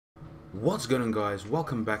What's going on, guys?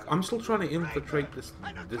 Welcome back. I'm still trying to infiltrate this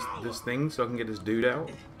thing so I can get this dude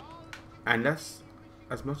out, and that's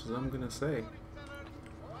as much as I'm gonna say.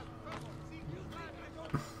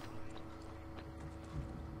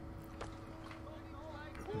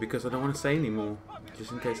 Because I don't want to say anymore,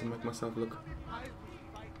 just in case I make myself look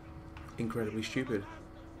incredibly stupid.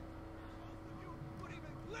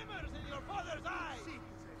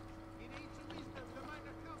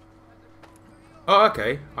 Oh,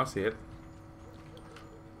 okay, I see it.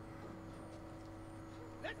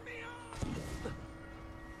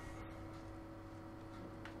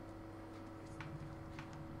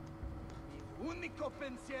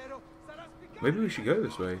 Maybe we should go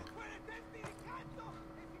this way.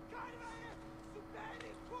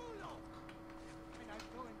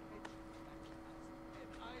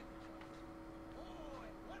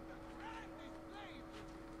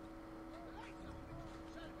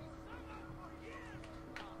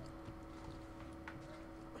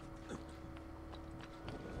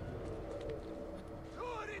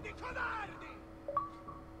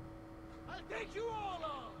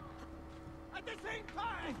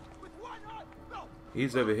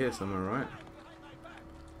 He's over here somewhere, right?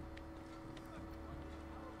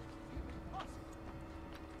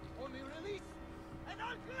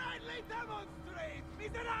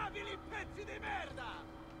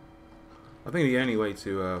 I think the only way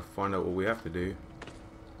to find out what we have to do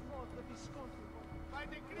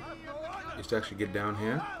is to actually get down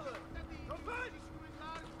here.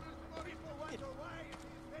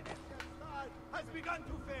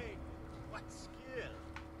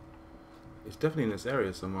 It's definitely in this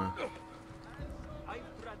area somewhere.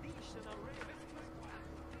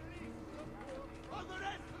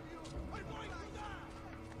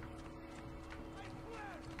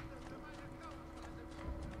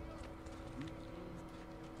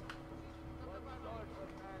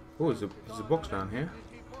 Oh, there's a box down here.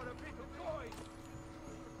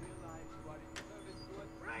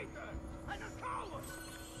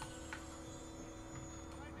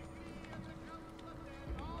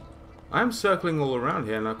 I'm circling all around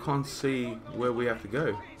here and I can't see where we have to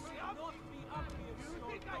go.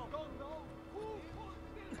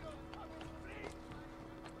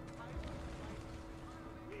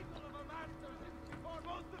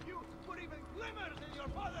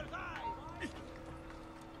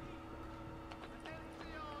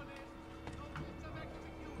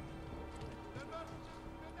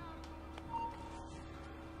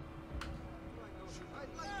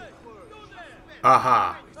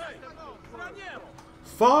 Aha!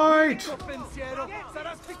 Fight!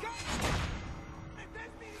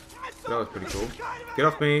 That was pretty cool. Get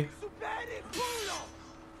off me!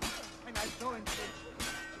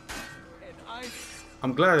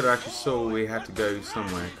 I'm glad that I actually saw we had to go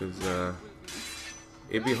somewhere, because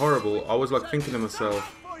it'd be horrible. I was like thinking to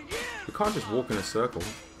myself, we can't just walk in a circle.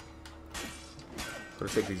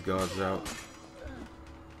 Gotta take these guards out.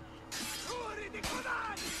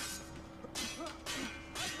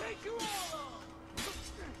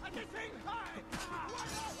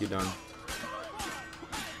 You're done.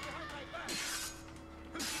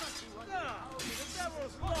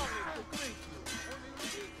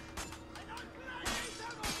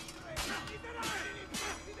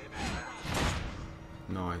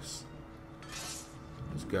 Nice.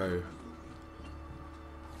 Let's go.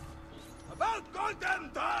 About goddamn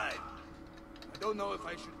time! I don't know if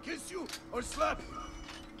I should kiss you or slap you.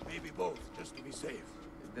 Maybe both, just to be safe.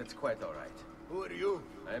 That's quite all right. Who are you?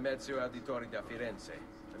 I'm Ezio Auditore da Firenze.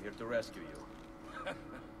 I'm here to rescue you.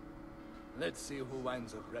 Let's see who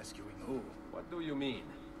winds up rescuing who. What do you mean?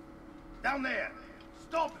 Down there!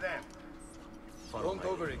 Stop them! Don't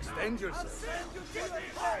overextend yourself.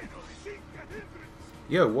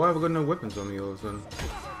 Yo, why have I got no weapons on me all of a sudden?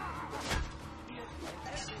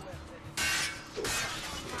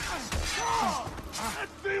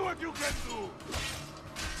 Let's see what you can do!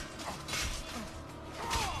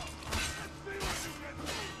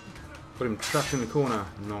 Got him trapped in the corner.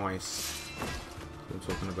 Nice. That's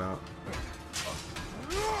what I'm talking about.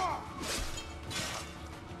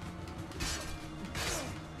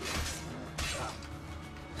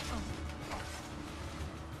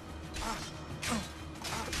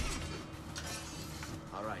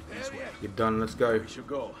 All right, this way. You're done. Let's go. We should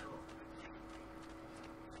go.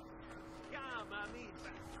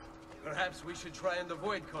 Perhaps we should try and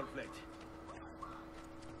avoid conflict.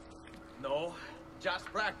 No, just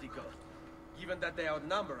practical. Given that they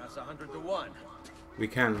outnumber us 100 to 1. We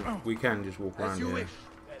can just walk around here.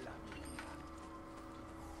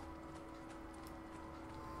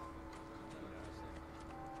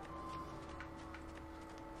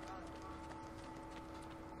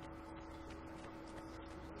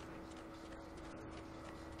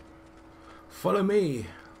 Follow me.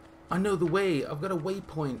 I know the way. I've got a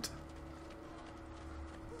waypoint.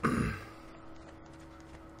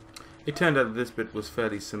 It turned out that this bit was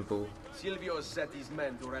fairly simple. Silvio set his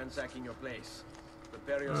men to ransacking your place.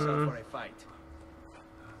 Prepare yourself for a fight.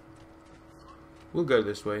 We'll go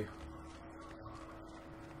this way.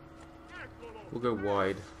 We'll go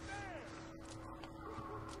wide.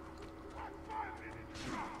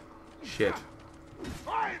 Shit.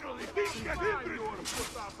 Finally, let's see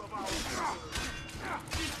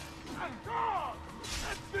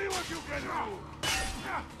what you can do.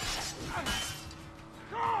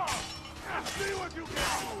 Let's see what you can do.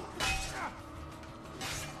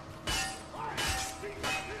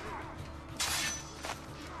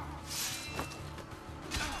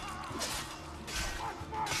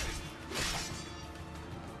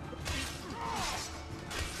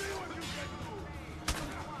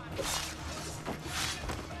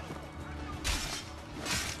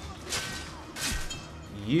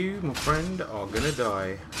 You, my friend, are gonna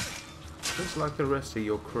die. Just like the rest of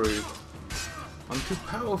your crew. I'm too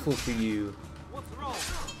powerful for you.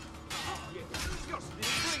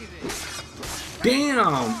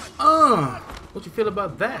 Damn! What you feel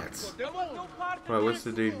about that? Right, where's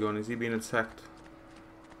the dude gone? Is he being attacked?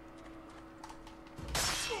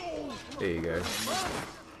 There you go.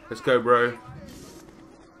 Let's go, bro.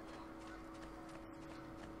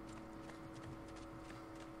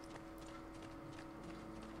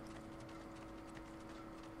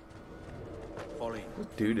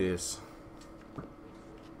 Let's do this. If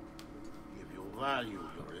you value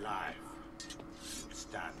your life, you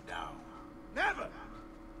stand down. Never!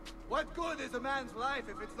 What good is a man's life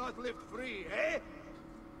if it's not lived free, eh?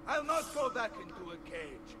 I'll not go back into a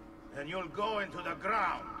cage. Then you'll go into the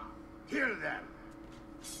ground. Kill them.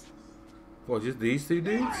 What, just these two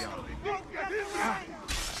dudes?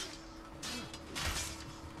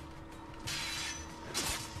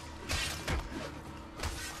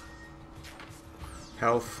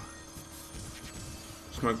 Health.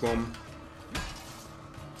 Smoke bomb.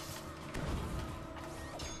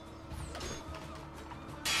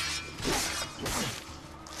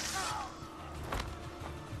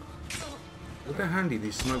 Look how handy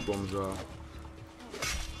these smoke bombs are.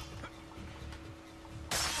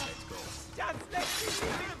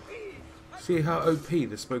 See how OP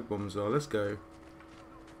the smoke bombs are. Let's go.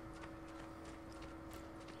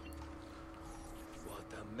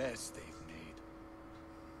 What a mess they've made.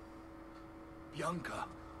 Bianca.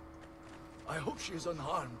 I hope she is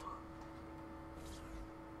unharmed.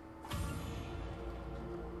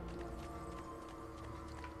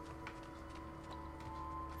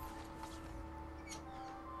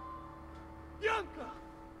 Bianca!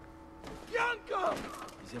 Bianca!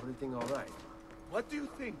 Is everything all right? What do you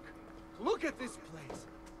think? Look at this place.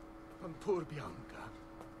 And poor Bianca.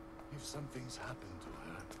 If something's happened to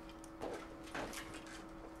her.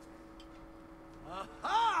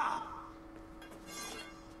 Aha!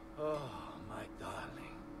 Oh, my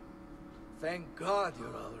darling. Thank God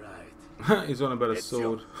you're all right. He's on about a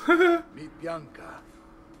sword. Meet Bianca.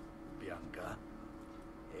 Bianca.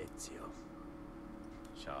 Ezio.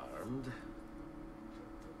 Charmed.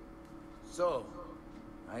 So,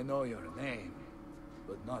 I know your name,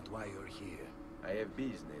 but not why you're here. I have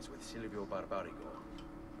business with Silvio Barbarigo.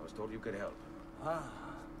 I was told you could help. Ah,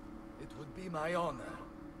 it would be my honor.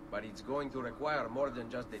 But it's going to require more than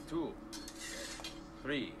just the two.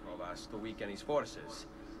 3 of us to weaken his forces.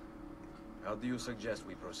 How do you suggest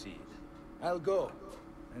we proceed? I'll go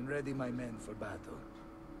and ready my men for battle.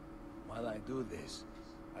 While I do this,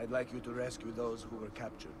 I'd like you to rescue those who were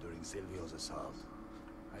captured during Silvio's assault.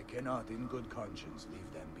 I cannot, in good conscience,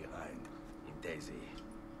 leave them behind. Intesi.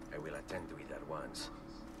 I will attend to it at once.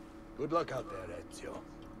 Good luck out there, Ezio.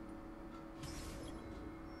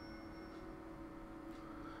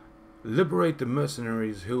 Liberate the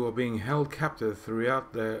mercenaries who are being held captive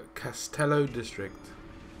throughout the Castello district.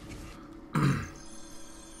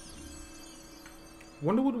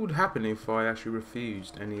 Wonder what would happen if I actually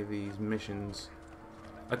refused any of these missions.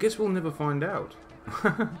 I guess we'll never find out.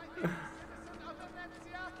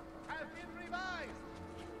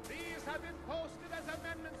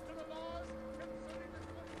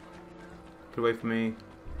 Get away from me.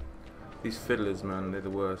 These fiddlers, man, they're the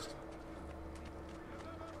worst.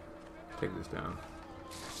 Take this down.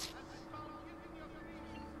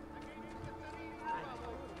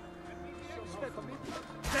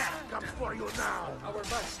 Death comes for you now!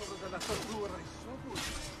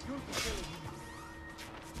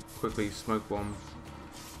 Quickly, smoke bomb.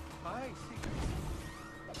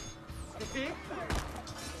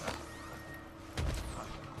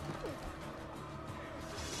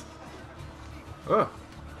 Oh!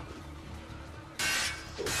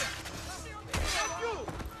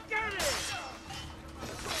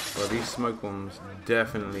 these smoke bombs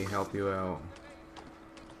definitely help you out.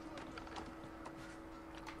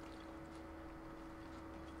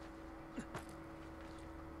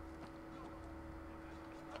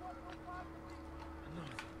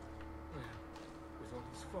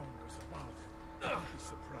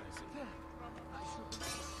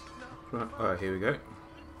 Right, alright, here we go.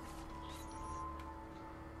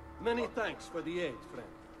 Many thanks for the aid, friend.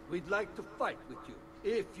 We'd like to fight with you,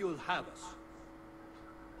 if you'll have us.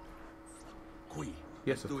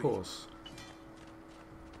 Yes, of course.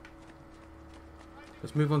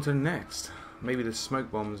 Let's move on to the next. Maybe the smoke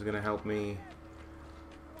bombs are going to help me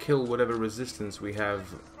kill whatever resistance we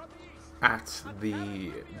have at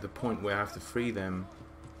the point where I have to free them,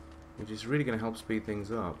 which is really going to help speed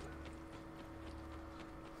things up.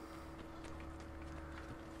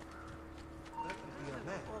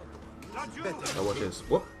 Oh, watch this.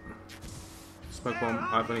 Whoop! Smoke bomb.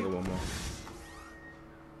 I've only got one more.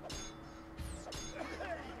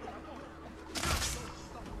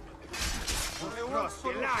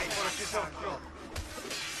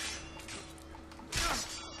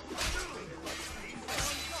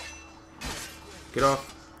 Get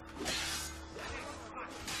off.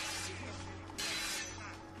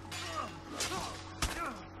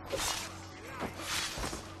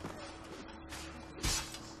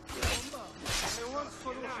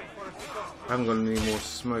 I haven't got any more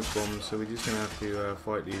smoke bombs, so we're just gonna have to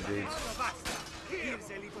fight these dudes.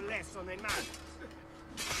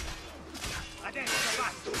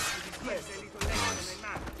 Nice.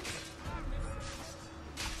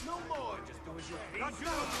 No more, just do as you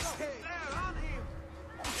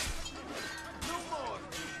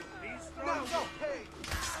please. No more, please.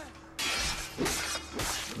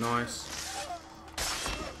 Nice.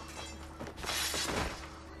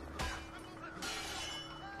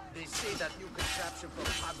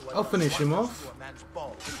 I'll finish him off.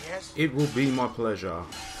 It will be my pleasure.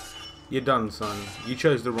 You're done, son. You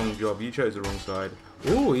chose the wrong job. You chose the wrong side.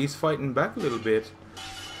 Ooh, he's fighting back a little bit.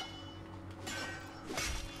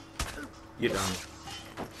 You're done.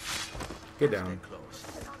 Get down.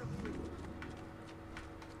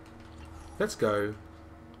 Let's go.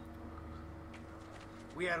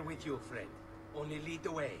 We are with you, friend. Only lead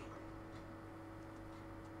the way.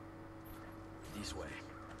 This way.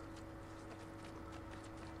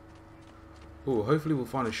 Oh, hopefully we'll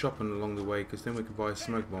find a shop along the way, because then we can buy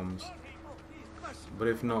smoke bombs. But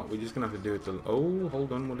if not, we're just gonna have to do it till... Oh,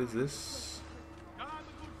 hold on, what is this?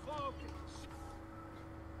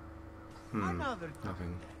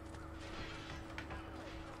 Nothing.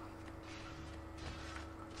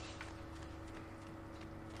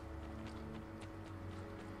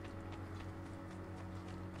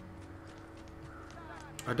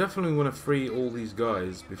 I definitely want to free all these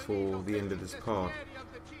guys before the end of this part.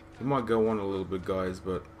 We might go on a little bit, guys,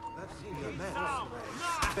 but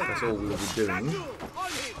that's all we'll be doing.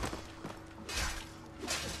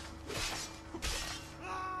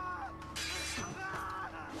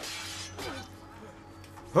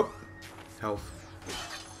 Hop. Health.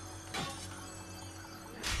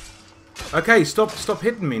 Okay, stop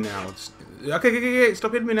hitting me now. Okay,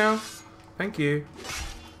 stop hitting me now. Thank you.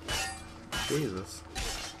 Jesus.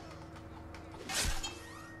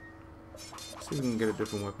 See if we can get a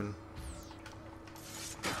different weapon.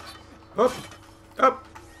 Up! Up!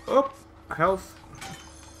 Up! Health.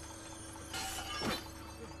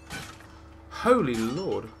 Holy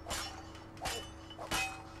Lord.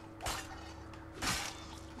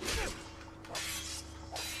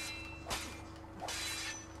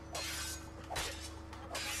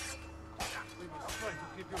 We must try to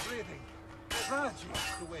keep you breathing. Tragic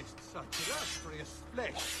to waste such illustrious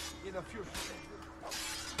flesh in a future.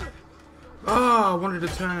 Ah, I wanted to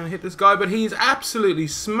turn and hit this guy, but he's absolutely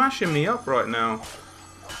smashing me up right now.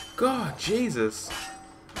 God, Jesus.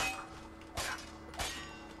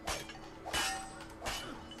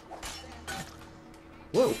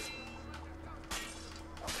 Whoa.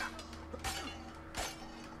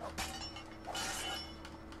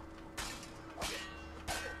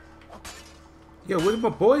 Yo, where are my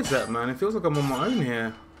boys at, man? It feels like I'm on my own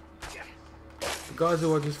here. The guys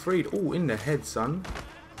who I just freed. Oh, in the head, son.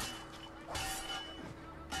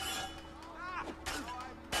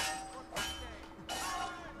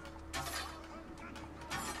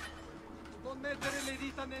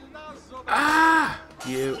 Ah!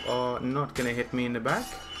 You are not gonna hit me in the back.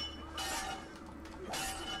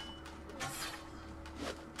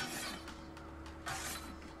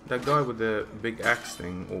 That guy with the big axe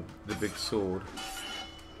thing, or the big sword,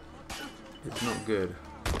 is not good.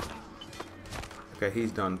 Okay,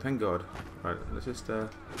 he's done, thank God. Right, let's just,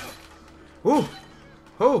 Oh!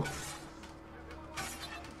 Oh!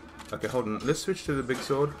 Okay, hold on. Let's switch to the big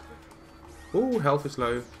sword. Oh, health is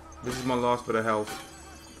low. This is my last bit of health.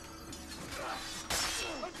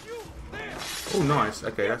 Oh, nice.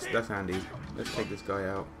 Okay, that's handy. Let's take this guy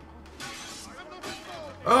out.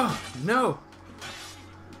 Oh, no!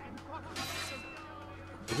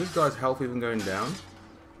 Is this guy's health even going down?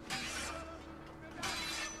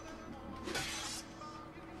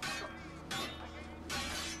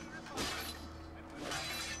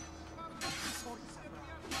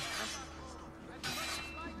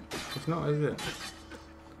 It's not, is it?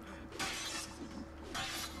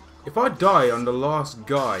 If I die on the last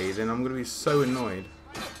guy, then I'm going to be so annoyed.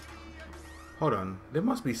 Hold on. There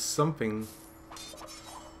must be something.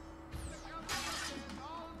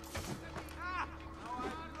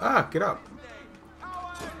 Ah, get up.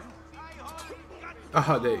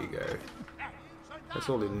 Ah, there you go. That's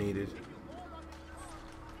all it needed.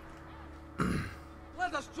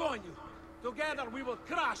 Let us join you. Together we will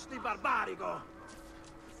crush the Barbarigo.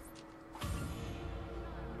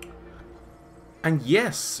 And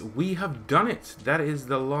yes, we have done it. That is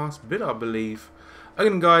the last bit, I believe.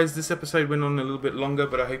 Again, guys, this episode went on a little bit longer,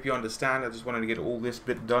 but I hope you understand. I just wanted to get all this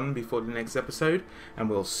bit done before the next episode. And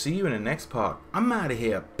we'll see you in the next part. I'm out of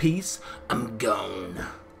here. Peace. I'm gone.